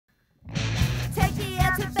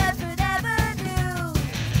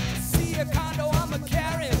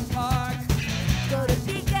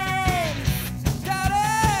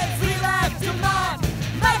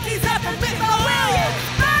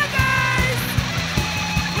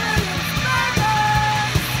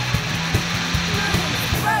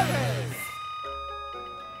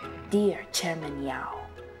Chairman Yao.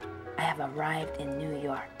 I have arrived in New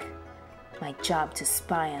York. My job to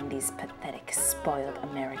spy on these pathetic, spoiled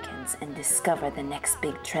Americans and discover the next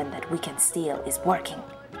big trend that we can steal is working.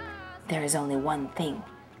 There is only one thing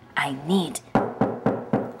I need.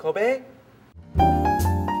 Kobe?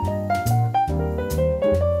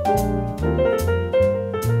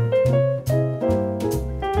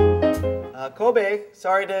 Kobe,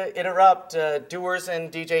 sorry to interrupt. Doers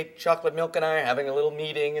and DJ Chocolate Milk and I are having a little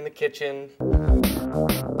meeting in the kitchen.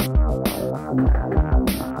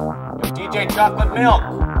 DJ Chocolate Milk!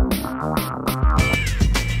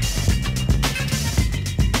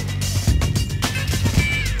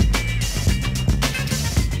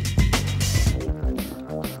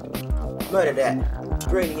 Murder that.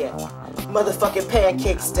 Brainiac. Motherfucking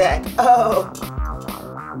pancake stack. Oh!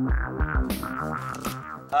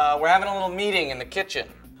 We're having a little meeting in the kitchen.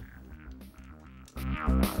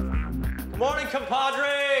 Good morning,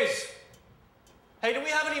 compadres! Hey, do we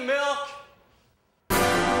have any milk?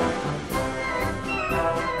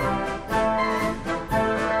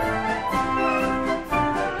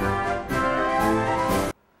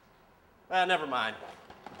 Never mind.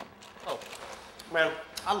 Oh, man,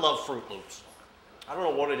 I love Fruit Loops. I don't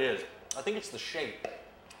know what it is. I think it's the shape.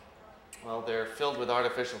 Well, they're filled with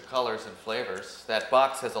artificial colors and flavors. That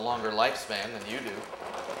box has a longer lifespan than you do.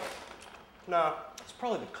 No, it's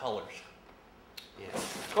probably the colors. Yeah.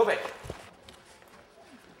 Kobe.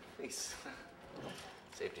 Please.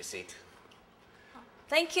 Save your seat.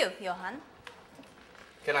 Thank you, Johan.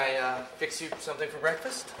 Can I fix you something for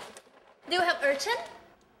breakfast? Do you have urchin?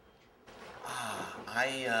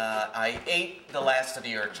 I ate the last of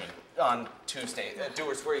the urchin on Tuesday.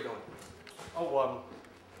 Doers, where are you going? Oh,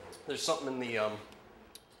 there's something in the,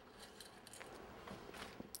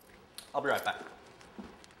 I'll be right back.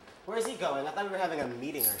 Where's he going? I thought we were having a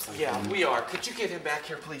meeting or something. Yeah, we are. Could you get him back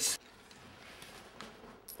here, please?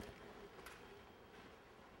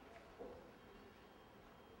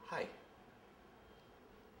 Hi.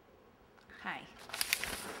 Hi.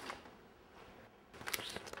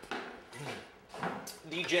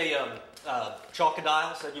 DJ,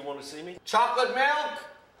 Chocodile said you want to see me? Chocolate Milk!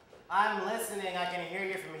 I'm listening. I can hear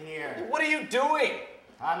you from here. What are you doing?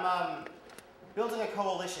 I'm, building a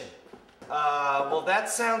coalition. Well, that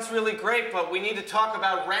sounds really great, but we need to talk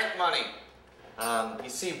about rent money. You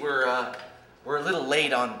see, we're a little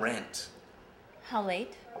late on rent. How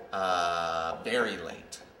late? Very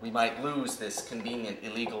late. We might lose this convenient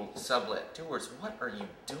illegal sublet. Doers, what are you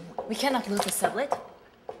doing? We cannot lose the sublet.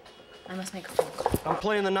 I must make a phone call. I'm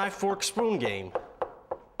playing the knife, fork, spoon game.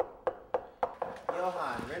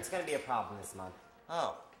 Johan, rent's gonna be a problem this month.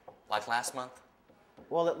 Oh, like last month?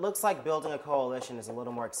 Well, it looks like building a coalition is a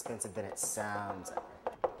little more expensive than it sounds.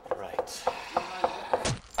 Right.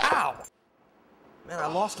 Ow! Man, I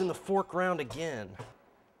lost in the fork round again.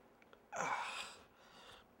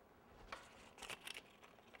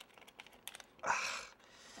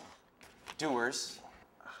 Doers.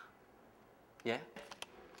 Yeah?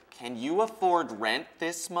 Can you afford rent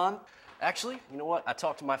this month? Actually, you know what? I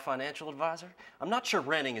talked to my financial advisor. I'm not sure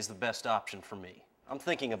renting is the best option for me. I'm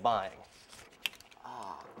thinking of buying.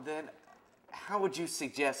 Then how would you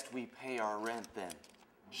suggest we pay our rent then?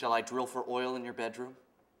 Shall I drill for oil in your bedroom?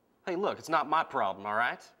 Hey, look, it's not my problem, all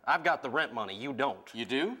right? I've got the rent money, you don't. You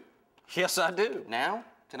do? Yes, I do. Now?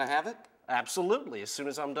 Can I have it? Absolutely, as soon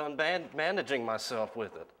as I'm done managing myself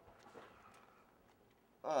with it.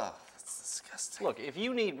 Ugh, that's disgusting. Look, if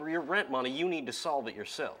you need your rent money, you need to solve it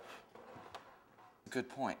yourself. Good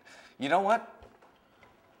point. You know what?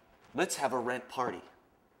 Let's have a rent party.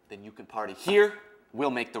 Then you can party here. We'll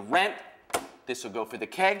make the rent. This will go for the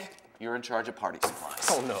keg. You're in charge of party supplies.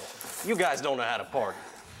 Oh, no. You guys don't know how to party.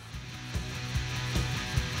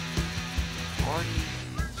 Party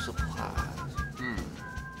supplies.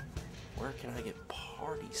 Where can I get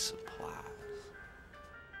party supplies?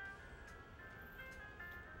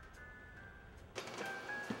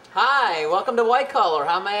 Hi, welcome to White Collar.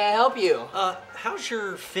 How may I help you? How's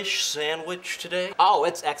your fish sandwich today? Oh,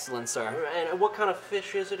 it's excellent, sir. And what kind of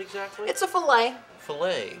fish is it exactly? It's a fillet.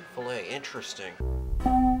 Filet, interesting.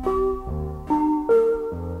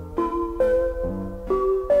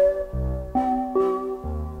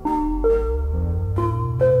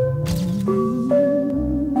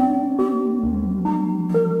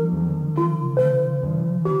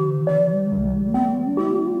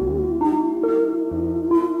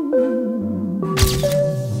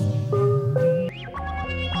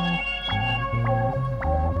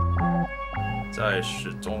在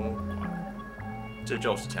市中环，这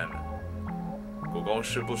就是天安门。故宫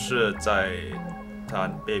是不是在它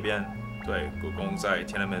北边？对，故宫在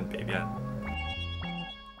天安门北边。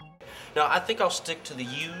Now, I think I'll stick to the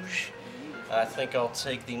huge. I think I'll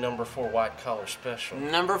take the number 4 white collar special.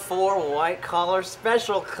 Number 4 white collar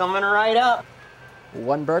special coming right up.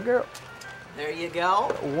 1 burger, There you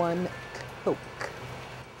go. 1 Coke.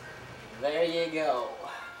 There you go.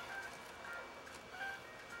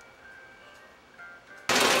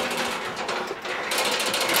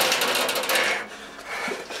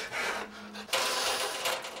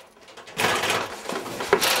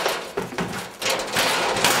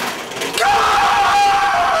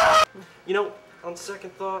 You know, on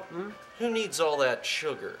second thought, who needs all that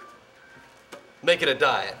sugar? Make it a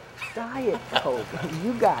diet. Diet Coke.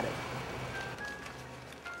 You got it.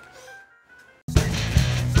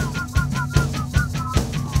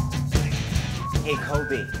 Hey,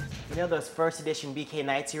 Kobe, you know those first edition BK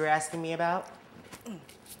Nights you were asking me about?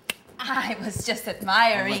 I was just Look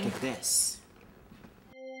admiring. at this.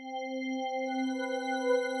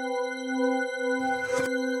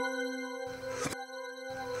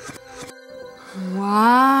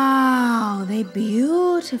 Wow, they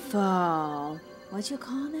beautiful. What you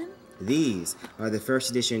call them? These are the first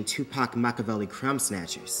edition Tupac Machiavelli crumb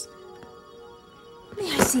snatchers.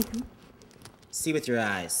 May I see them? See with your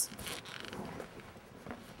eyes.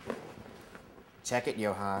 Check it,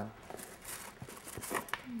 Johan.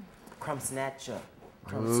 Crumb snatcher.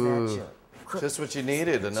 Crumb snatcher. Just what you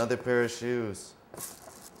needed, another pair of shoes.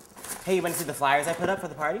 Hey, you want to see the flyers I put up for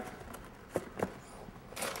the party?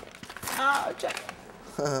 Oh, check.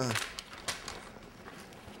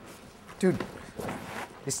 Dude,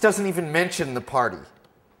 this doesn't even mention the party.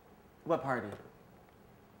 What party?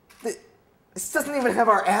 This doesn't even have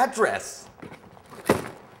our address.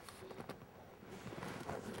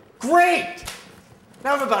 Great!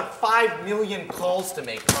 Now I have about 5 million calls to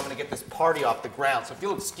make if I'm gonna get this party off the ground. So if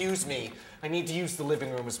you'll excuse me, I need to use the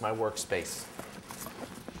living room as my workspace.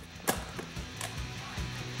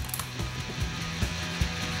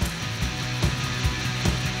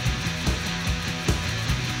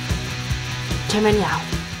 Chairman Yao,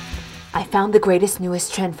 I found the greatest,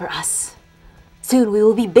 newest trend for us. Soon we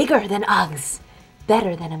will be bigger than Uggs,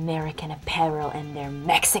 better than American Apparel and their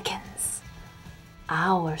Mexicans.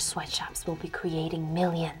 Our sweatshops will be creating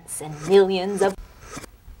millions and millions of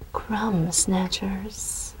crumb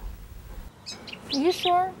snatchers. Are you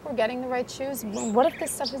sure we're getting the right shoes? What if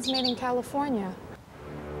this stuff is made in California?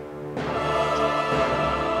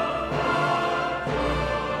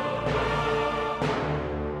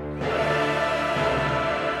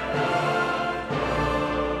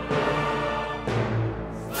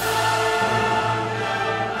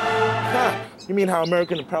 You mean how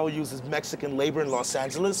American Apparel uses Mexican labor in Los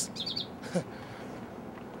Angeles?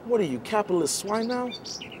 What are you, capitalist swine now?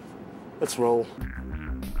 Let's roll.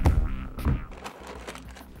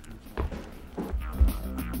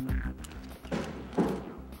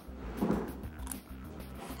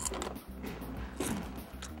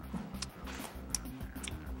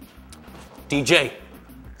 DJ,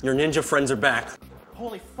 your ninja friends are back.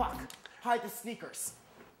 Holy fuck! Hide the sneakers.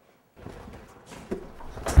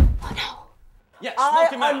 Yeah, I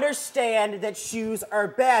smoke him out. understand that shoes are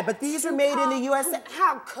bad, but these are made in the USA.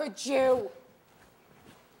 How could you?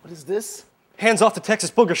 What is this? Hands off the Texas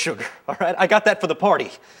booger sugar, all right? I got that for the party.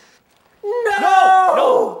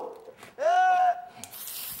 No!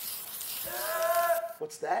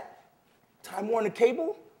 What's that? Time Warner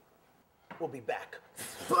Cable? We'll be back.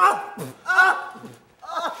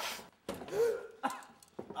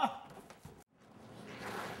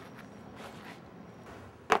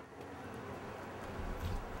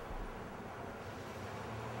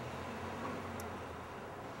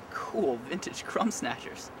 Cool vintage crumb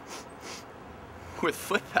snatchers. With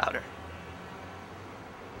foot powder.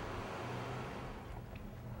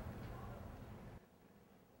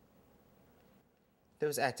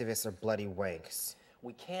 Those activists are bloody wanks.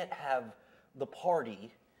 We can't have the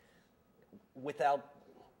party without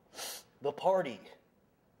the party.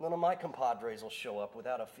 None of my compadres will show up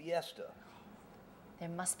without a fiesta. There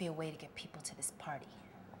must be a way to get people to this party.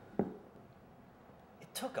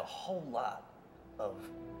 It took a whole lot of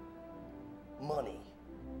money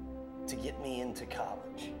to get me into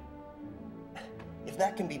college. If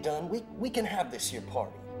that can be done, we can have this year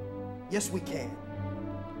party. Yes, we can.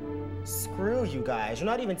 Screw you guys. You're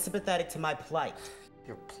not even sympathetic to my plight.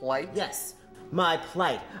 Your plight? Yes, my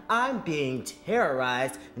plight. I'm being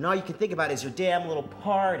terrorized, and all you can think about is your damn little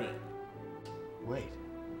party. Wait.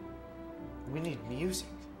 We need music.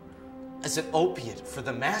 As an opiate for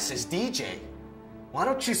the masses, DJ. Why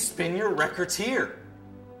don't you spin your records here?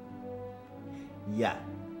 Yeah,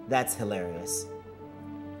 that's hilarious.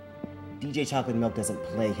 DJ Chocolate Milk doesn't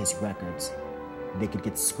play his records. They could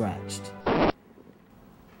get scratched.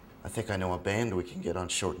 I think I know a band we can get on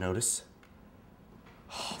short notice.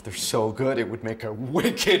 Oh, they're so good, it would make a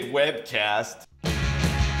wicked webcast.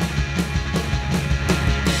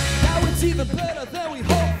 Now it's even better than we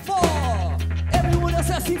hoped for. Everyone else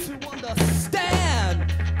that seems to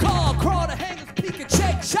understand. Call, crawl, to hang his peek and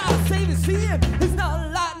check. Shout, save and see him. He's not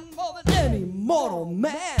enlightened more than any mortal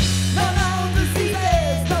man. No, no,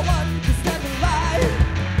 diseases, no one can stand in light.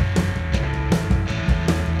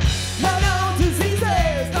 No, no,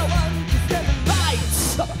 diseases, no one can stand in light.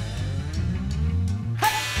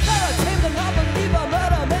 Hey, never tame the non-believer.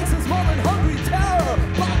 Murder makes us more than hungry terror.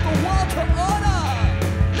 Block the wall to order.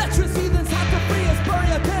 Let your heathens have to free us, bury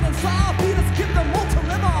our dead and solve. Beat us, give them more to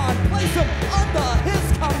live on. Place them under his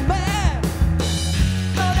command.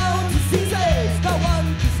 No, no, diseases, no one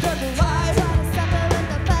can stand in light.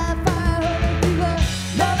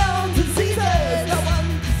 No, no, diseases, no one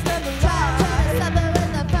can stand in light.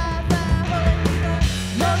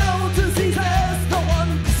 No, no, diseases, no one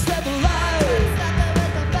can stand in light.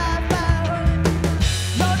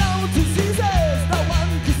 No, no, diseases, no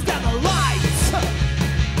one can stand in light.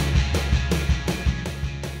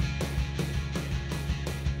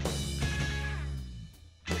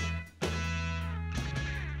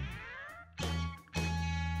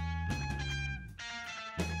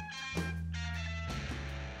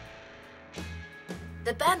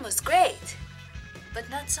 The band was great, but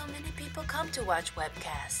not so many people come to watch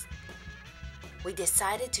webcasts. We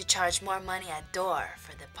decided to charge more money at door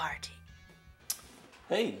for the party.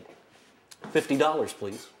 Hey, $50,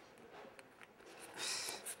 please.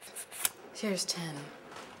 Here's 10.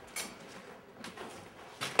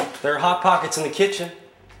 There are Hot Pockets in the kitchen.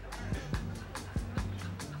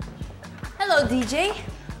 Hello, DJ.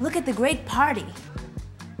 Look at the great party.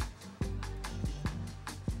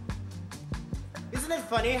 Isn't it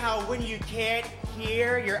funny how when you can't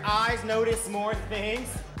hear, your eyes notice more things?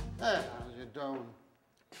 You don't.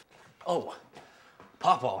 Oh,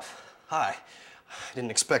 Popoff. Hi.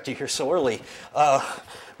 Didn't expect you here so early.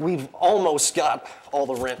 We've almost got all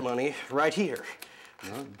the rent money right here.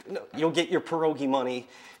 No, you'll get your pierogi money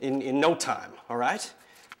in no time, all right?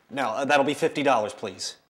 Now, that'll be $50,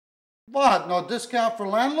 please. What? No discount for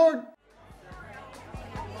landlord?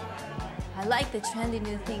 I like the trendy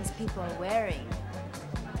new things people are wearing.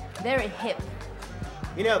 Very hip.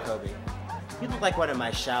 You know, Kobe, you look like one of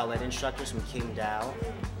my Shaolin instructors from King Dao.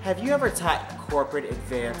 Have you ever taught corporate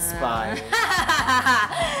advanced spying?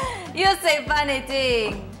 You say funny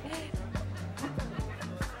thing.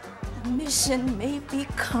 The mission may be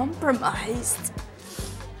compromised.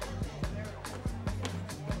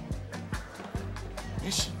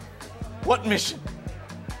 Mission? What mission?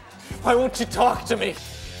 Why won't you talk to me?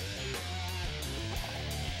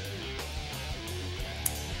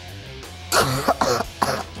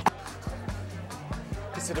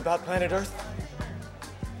 Is it about planet Earth?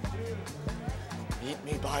 Meet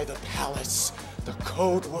me by the palace. The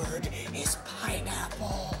code word is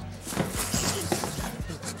pineapple.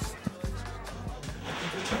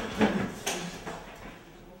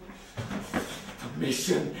 The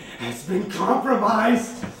mission has been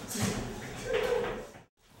compromised.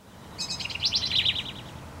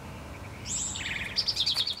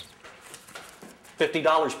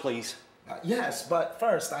 $50, please. Yes, but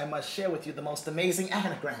first I must share with you the most amazing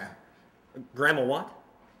anagram. Grandma what?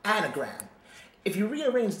 Anagram. If you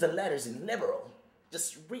rearrange the letters in liberal,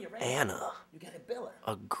 just rearrange. Anna. You get a biller.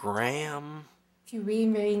 A gram. If you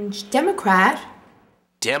rearrange Democrat,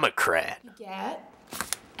 Democrat. you get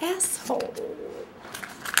asshole.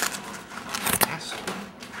 Asshole.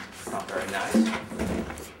 Not very nice.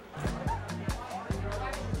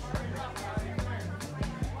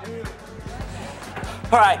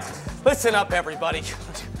 All right, listen up, everybody.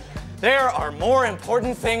 There are more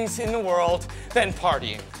important things in the world than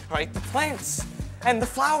partying, right? The plants and the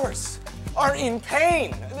flowers are in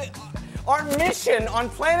pain. Our mission on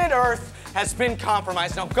planet Earth has been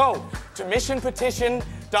compromised. Now go to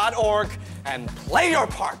missionpetition.org and play your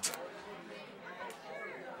part.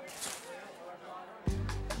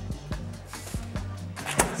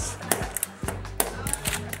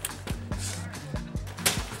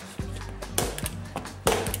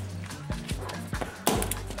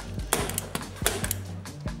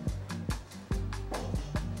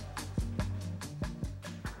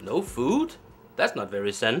 No food? That's not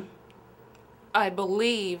very zen. I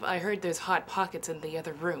believe I heard there's Hot Pockets in the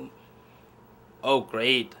other room. Oh,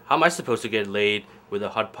 great. How am I supposed to get laid with a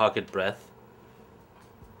Hot Pocket breath?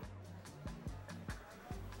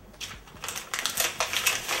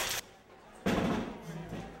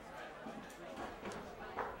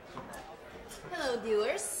 Hello,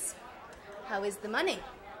 viewers. How is the money?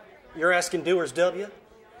 You're asking Doers W?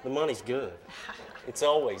 The money's good. It's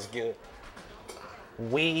always good.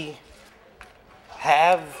 We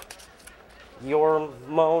have your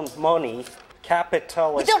money,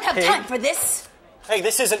 capital. We don't have time for this. Hey,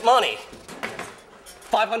 this isn't money.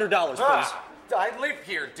 $500, please. I live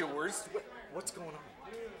here, doers. What's going on?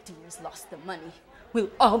 Doers lost the money. We'll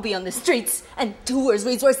all be on the streets, and Doers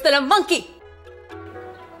weighs worse than a monkey.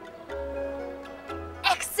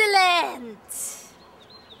 Excellent!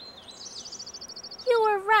 You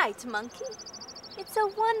were right, Monkey. It's a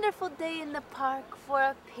wonderful day in the park for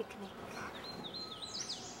a picnic.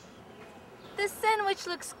 The sandwich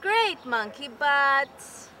looks great, Monkey, but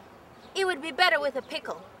it would be better with a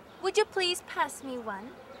pickle. Would you please pass me one?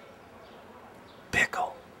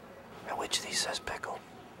 Pickle. Now, which of these says pickle?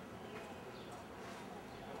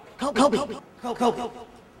 Kobe!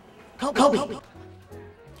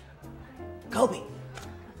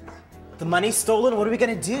 The money's stolen, what are we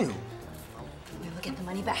gonna do? We will get the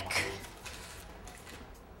money back.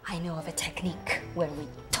 I know of a technique where we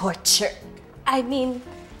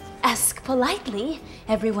ask politely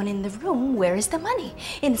everyone in the room where is the money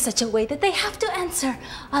in such a way that they have to answer.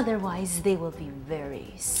 Otherwise, they will be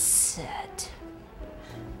very sad.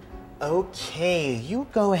 Okay, you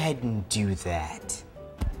go ahead and do that.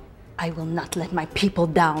 I will not let my people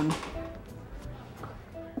down.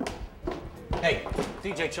 Hey,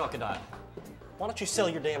 DJ Chuckadile, why don't you sell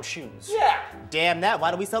your damn shoes? Yeah! Damn that, why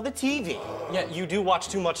don't we sell the TV? Yeah, you do watch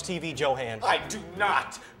too much TV, Johan. I do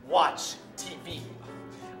not watch TV.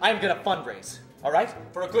 I am gonna fundraise, all right?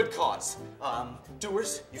 For a good cause.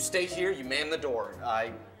 Doers, you stay here, you man the door.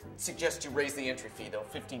 I suggest you raise the entry fee, though,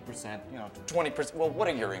 15%, 20%. Well, what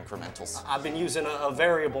are your incrementals? I've been using a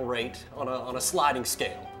variable rate on a sliding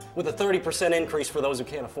scale, with a 30% increase for those who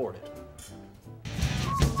can't afford it.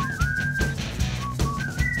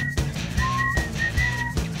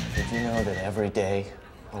 Did you know that every day,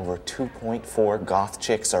 over 2.4 goth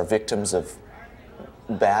chicks are victims of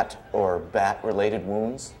bat or bat-related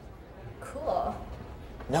wounds? Cool.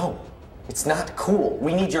 No, it's not cool.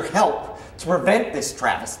 We need your help to prevent this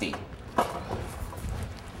travesty.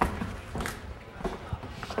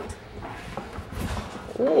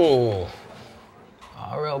 Ooh.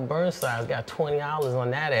 R.L. Burnside's got $20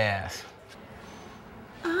 on that ass.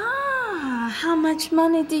 Ah, how much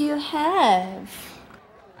money do you have?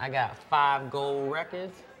 I got 5 gold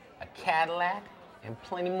records, a Cadillac, and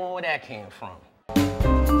plenty more where that came from.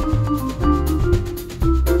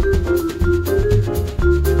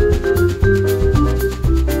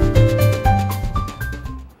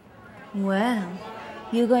 Well,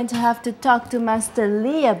 you're going to have to talk to Master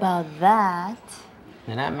Lee about that.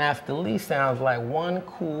 Now that Master Lee sounds like one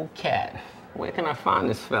cool cat. Where can I find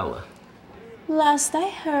this fella? Last I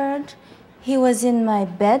heard, he was in my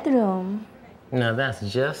bedroom. Now that's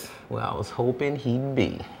just where I was hoping he'd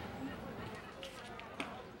be.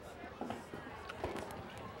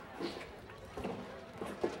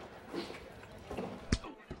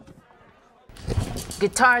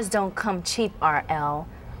 Guitars don't come cheap, RL.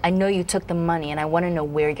 I know you took the money, and I want to know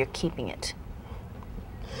where you're keeping it.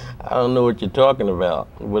 I don't know what you're talking about.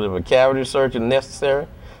 But if a cavity search is necessary,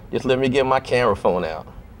 just let me get my camera phone out.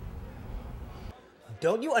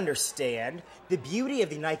 Don't you understand? The beauty of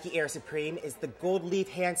the Nike Air Supreme is the gold leaf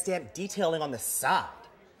hand stamp detailing on the side.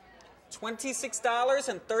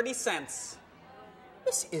 $26.30.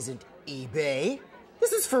 This isn't eBay.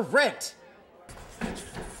 This is for rent.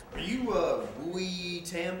 Are you, Bowie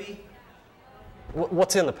Tamby?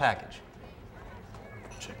 What's in the package?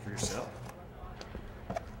 Check for yourself.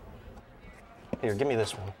 Here, give me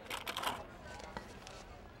this one.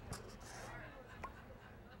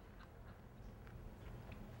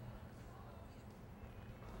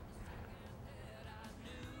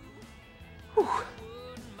 Whew.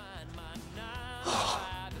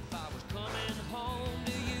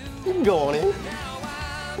 You can go on in.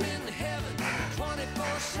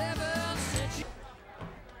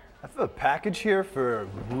 I have a package here for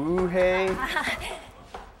Wu-Hei.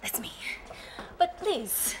 That's me. But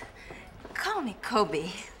please, call me Kobe.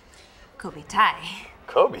 Kobe Tai.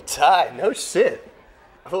 Kobe Tai? No shit.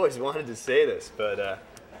 I've always wanted to say this, but I've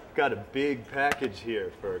got a big package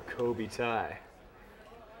here for Kobe Tai.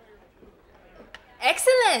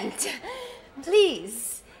 Excellent.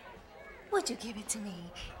 Please, would you give it to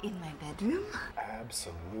me in my bedroom?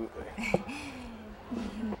 Absolutely.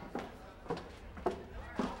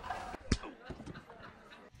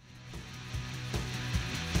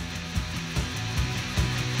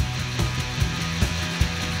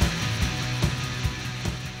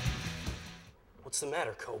 What's the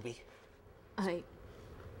matter, Kobe? I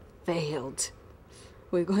failed.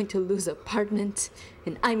 We're going to lose an apartment,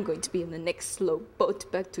 and I'm going to be on the next slow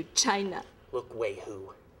boat back to China. Look,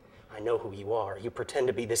 Wei-Hu, I know who you are. You pretend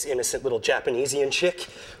to be this innocent little Japaneseian chick.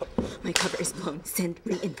 My cover is blown. Send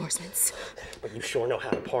reinforcements. But you sure know how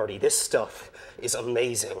to party. This stuff is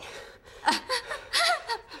amazing.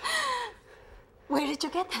 Where did you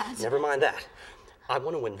get that? Never mind that. I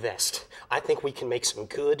want to invest. I think we can make some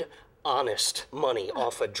good, honest money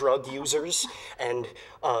off of drug users and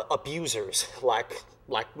abusers like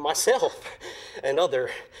myself and other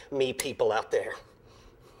me people out there.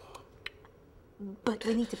 But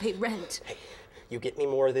we need to pay rent. Hey, you get me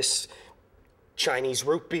more of this Chinese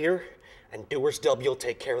root beer, and Doers W will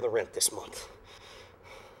take care of the rent this month.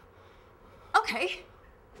 Okay.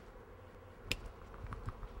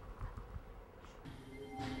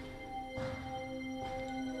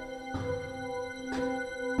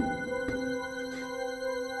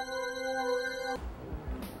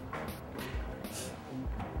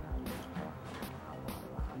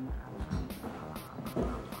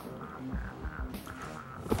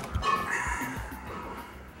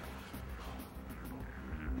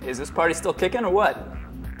 Is this party still kicking or what?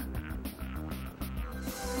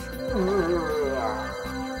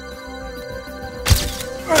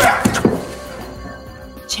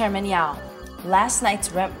 Chairman Yao, last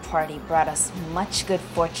night's rent party brought us much good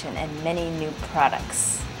fortune and many new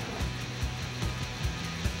products.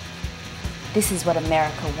 This is what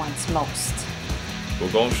America wants most. 故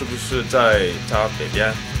宫是不是在它北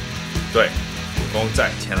边？对，故宫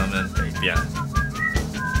在天安门北边。